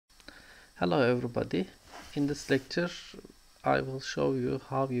Hello everybody. In this lecture I will show you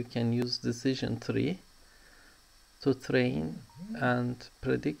how you can use decision tree to train and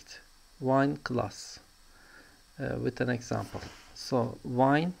predict wine class with an example. So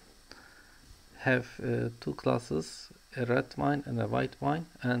wine have two classes, a red wine and a white wine,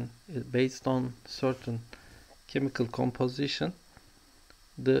 and based on certain chemical composition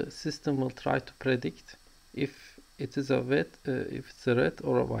the system will try to predict if it is a red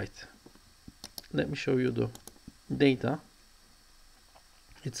or a white. Let me show you the data.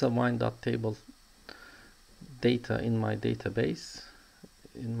 It's a wine.table data in my database,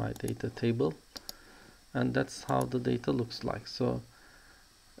 in my data table, and that's how the data looks like. So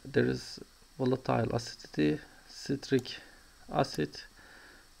there is volatile acidity, citric acid,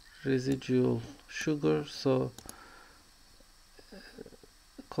 residual sugar, so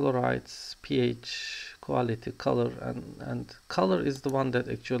colorides, pH, quality, color, and color is the one that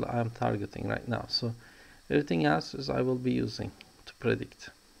actually I am targeting right now. So everything else is I will be using to predict,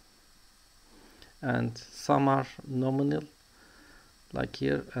 and some are nominal like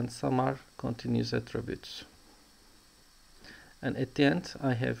here, and some are continuous attributes. And at the end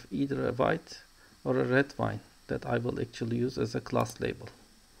I have either a white or a red wine that I will actually use as a class label.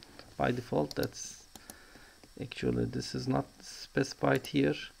 By default that's actually, this is not specified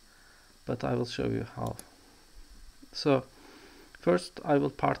here, but I will show you how. So first I will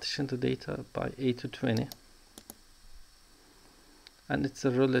partition the data by 8 to 20, and it's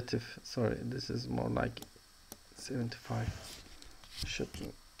a relative, sorry, this is more like 75,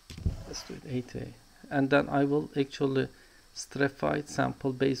 let's do it 80, and then I will actually stratify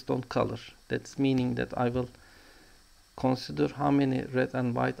sample based on color. That's meaning that I will consider how many red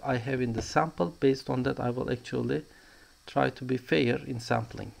and white I have in the sample. Based on that I will actually try to be fair in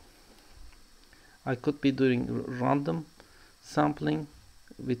sampling. I could be doing random sampling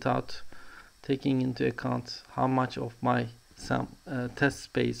without taking into account how much of my test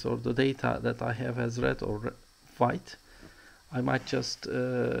space or the data that I have as red or white. I might just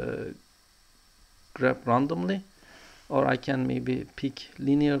grab randomly, or I can maybe pick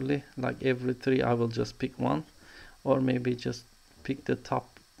linearly, like every 3 I will just pick one, or maybe just pick the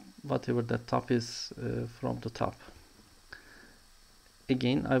top, whatever the top is from the top.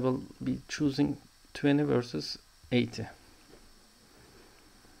 Again I will be choosing 20 versus 80.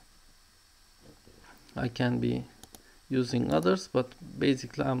 I can be using others, but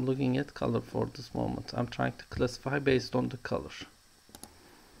basically I'm looking at color for this moment. I'm trying to classify based on the color.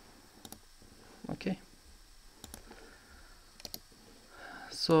 Okay,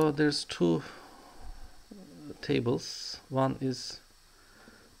 so there's two tables. One is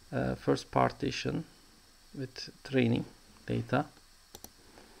first partition with training data,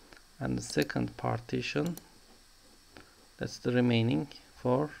 and the second partition, that's the remaining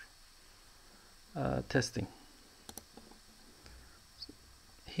for testing.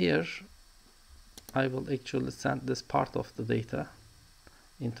 Here I will actually send this part of the data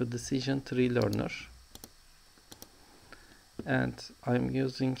into decision tree learner, and I'm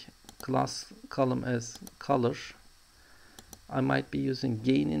using class column as color. I might be using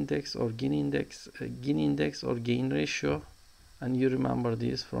gain index or gain index or gain ratio, and you remember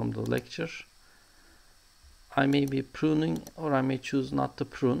these from the lecture. I may be pruning, or I may choose not to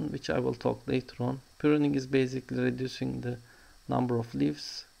prune, which I will talk later on. Pruning is basically reducing the number of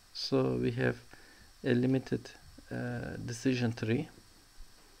leaves, so we have a limited decision tree.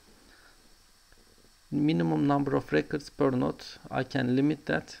 Minimum number of records per node, I can limit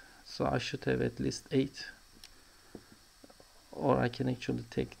that, so I should have at least 8, or I can actually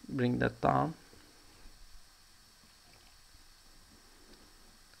bring that down.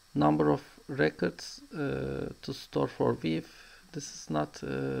 Number of records to store for view, this is not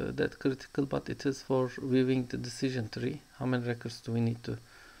that critical, but it is for viewing the decision tree. How many records do we need to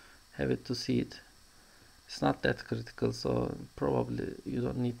have it to see it? It's not that critical, so probably you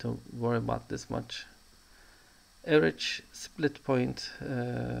don't need to worry about this much. Average split point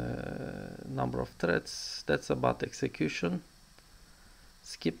number of threads, that's about execution.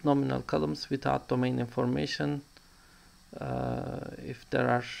 Skip nominal columns without domain information. If there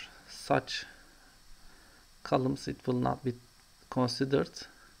are such columns, it will not be considered.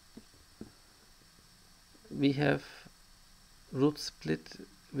 We have root split,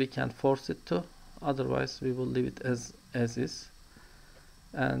 we can force it to, otherwise we will leave it as is.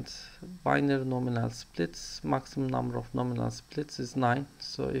 And binary nominal splits, maximum number of nominal splits is 9,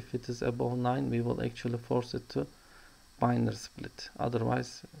 so if it is above 9 we will actually force it to binary split.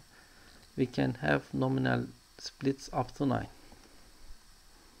 Otherwise we can have nominal splits up to 9.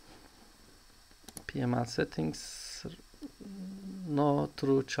 PML settings, no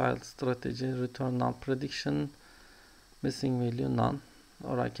true child strategy, return null prediction, missing value none,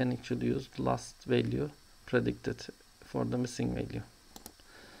 or I can actually use the last value predicted for the missing value.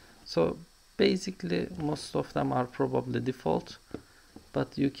 So basically most of them are probably default,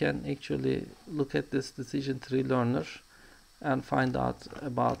 but you can actually look at this decision tree learner and find out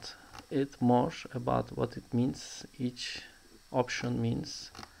about it more, about what it means, each option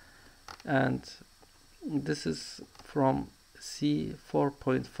means. And this is from C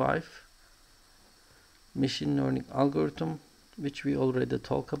 4.5 machine learning algorithm, which we already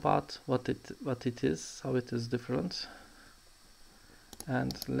talked about what it is, how it is different.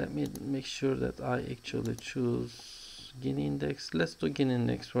 And let me make sure that I actually choose Gini index. Let's do Gini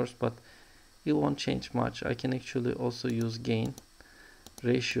index first, but it won't change much. I can actually also use gain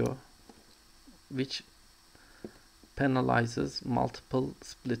ratio, which penalizes multiple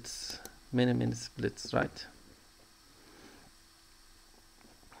splits, many splits, right?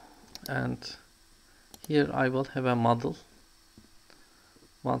 And here I will have a model.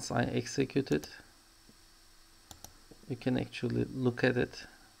 Once I execute it, you can actually look at it.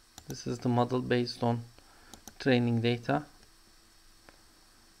 This is the model based on training data.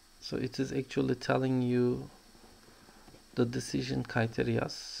 So it is actually telling you the decision criteria.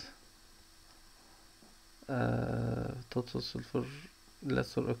 Total sulfur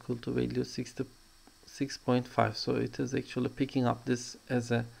less or equal to value 66.5. So it is actually picking up this as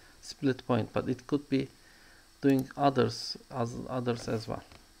a split point, but it could be doing others as well.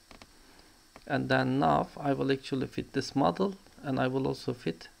 And then now I will actually fit this model, and I will also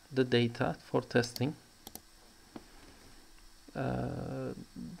fit the data for testing.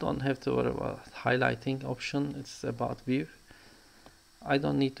 Don't have to worry about highlighting option, it's about view. I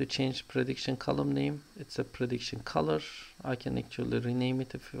don't need to change prediction column name, it's a prediction color. I can actually rename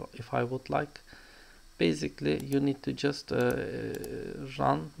it if I would like. Basically you need to just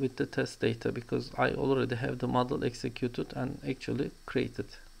run with the test data, because I already have the model executed and actually created.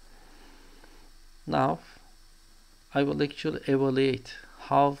 Now I will actually evaluate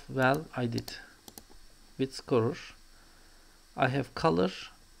how well I did with scorer. I have color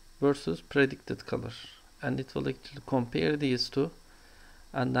versus predicted color, and it will actually compare these two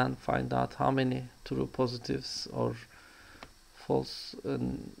and then find out how many true positives or false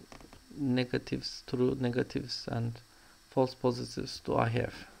negatives, true negatives and false positives do I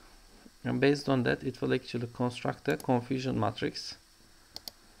have. And based on that, it will actually construct a confusion matrix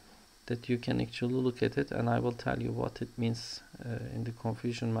that you can actually look at it, and I will tell you what it means in the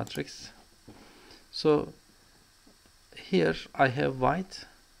confusion matrix. So here I have white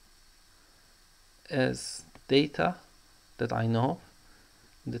as data that I know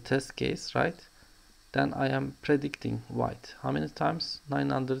in the test case, right? Then I am predicting white. How many times?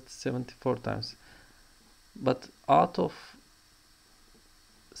 974 times. But out of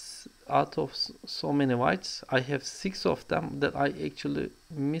so many whites, I have 6 of them that I actually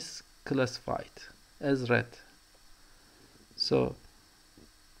misclassified as red. So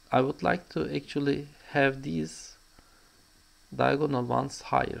I would like to actually have these diagonal ones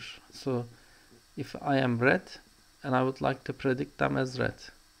higher. So if I am red and I would like to predict them as red,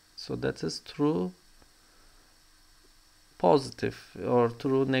 so that is true positive or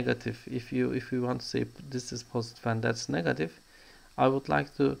true negative. If you want to say this is positive and that's negative, I would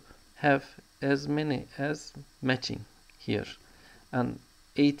like to have as many as matching here, and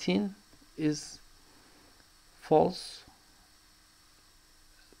 18 is false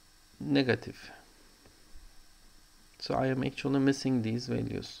negative. So I am actually missing these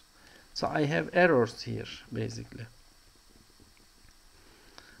values. So I have errors here basically,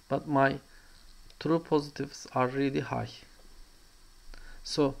 but my true positives are really high.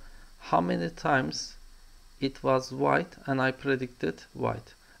 So how many times it was white and I predicted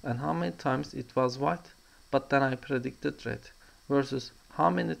white, and how many times it was white but then I predicted red, versus how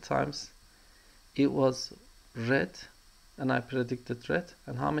many times it was red and I predicted red,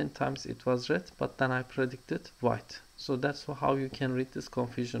 and how many times it was red but then I predicted white. So that's how you can read this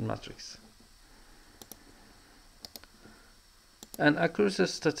confusion matrix. And accuracy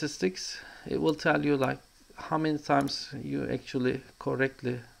statistics, it will tell you like how many times you actually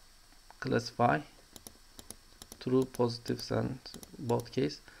correctly classify true positives and both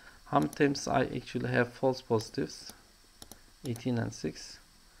case. How many times I actually have false positives, 18 and 6.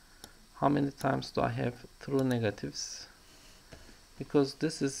 How many times do I have true negatives? Because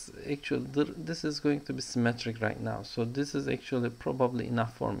this is actually, this is going to be symmetric right now, so this is actually probably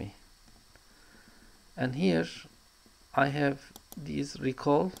enough for me. And here I have these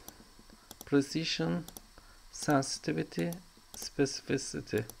recall, precision, sensitivity,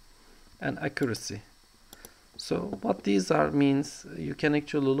 specificity, and accuracy. So what these are means, you can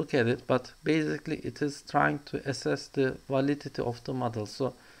actually look at it, but basically it is trying to assess the validity of the model.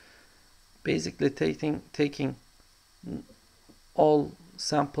 So basically taking all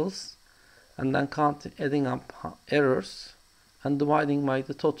samples and then adding up errors and dividing by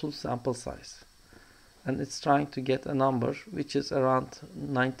the total sample size, and it's trying to get a number which is around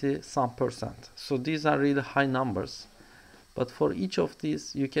 90 some percent. So these are really high numbers, but for each of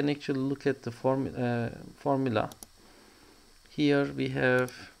these you can actually look at the formula. Here we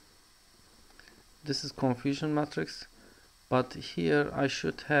have, this is confusion matrix, but here I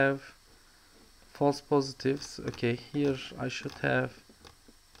should have false positives. Okay, here I should have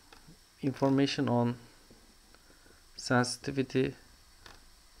information on sensitivity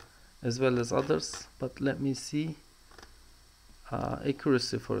as well as others, but let me see.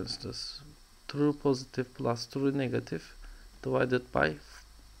 Accuracy, for instance, true positive plus true negative divided by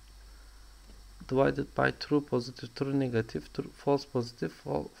true positive, true negative, false positive,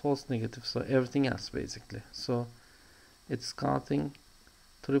 false negative, so everything else basically. So it's counting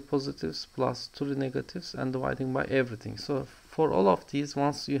true positives plus true negatives and dividing by everything. So for all of these,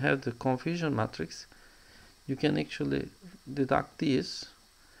 once you have the confusion matrix, you can actually deduct these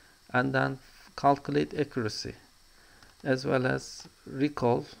and then calculate accuracy as well as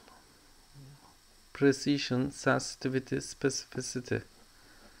recall, precision, sensitivity, specificity.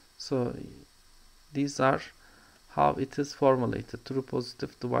 So these are how it is formulated: true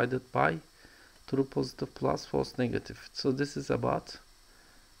positive divided by true positive plus false negative. So this is about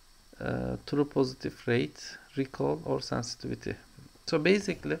true positive rate, recall, or sensitivity. So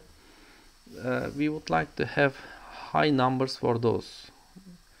basically we would like to have high numbers for those.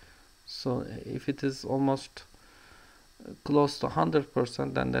 So if it is almost close to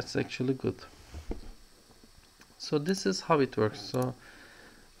 100%, then that's actually good. So this is how it works. So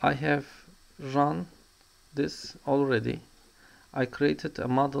I have run this already. I created a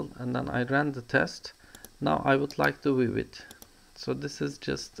model and then I ran the test. Now I would like to view it. So this is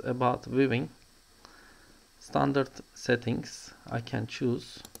just about viewing. Standard settings I can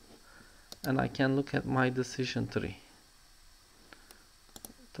choose, and I can look at my decision tree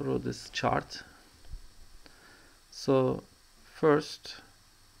through this chart. So first,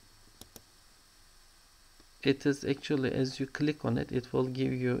 it is actually, as you click on it, it will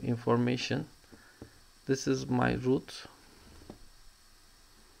give you information. This is my root,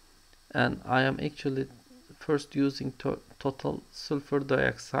 and I am actually first using total sulfur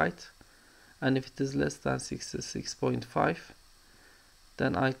dioxide, and if it is less than 66.5,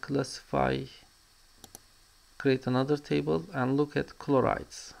 then I create another table and look at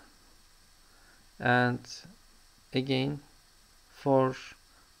chlorides. And again, for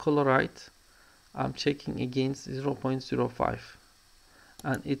chloride, I'm checking against 0.05,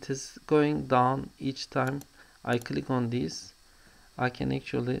 and it is going down each time I click on these. I can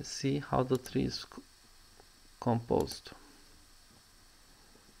actually see how the tree is composed.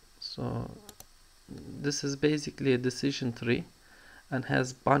 So this is basically a decision tree and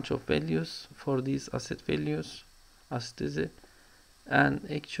has bunch of values for these acid values, acidity, and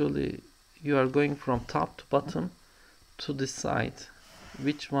actually you are going from top to bottom to decide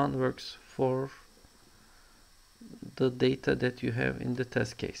which one works for the data that you have in the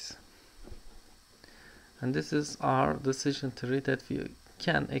test case. And this is our decision tree that we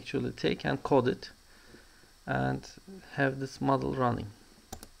can actually take and code it and have this model running.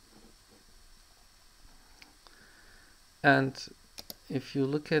 And if you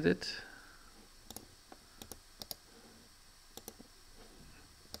look at it,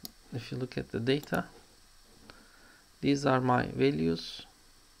 if you look at the data, these are my values,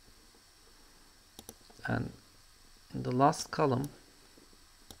 and in the last column,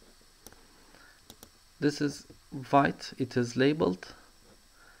 this is white, it is labeled,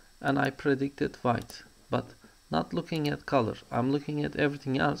 and I predicted white, but not looking at color. I'm looking at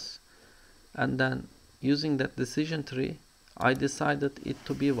everything else, and then using that decision tree, I decided it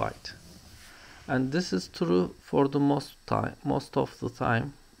to be white. And this is true for the most of the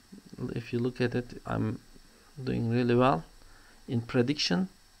time. If you look at it, I'm doing really well in prediction.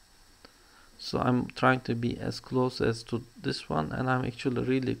 So I'm trying to be as close as to this one, and I'm actually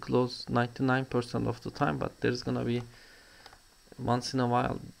really close 99% of the time, but there's gonna be once in a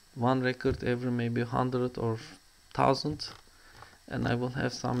while one record every maybe 100 or 1000, and I will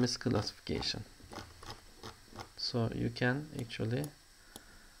have some misclassification. So you can actually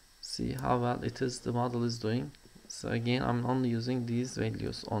see how well the model is doing. So again, I'm only using these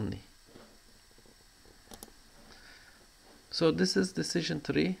values only. So this is decision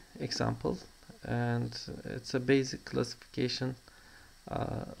tree example, and it's a basic classification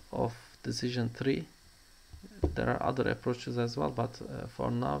of decision tree. There are other approaches as well, but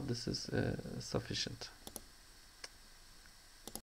for now this is sufficient.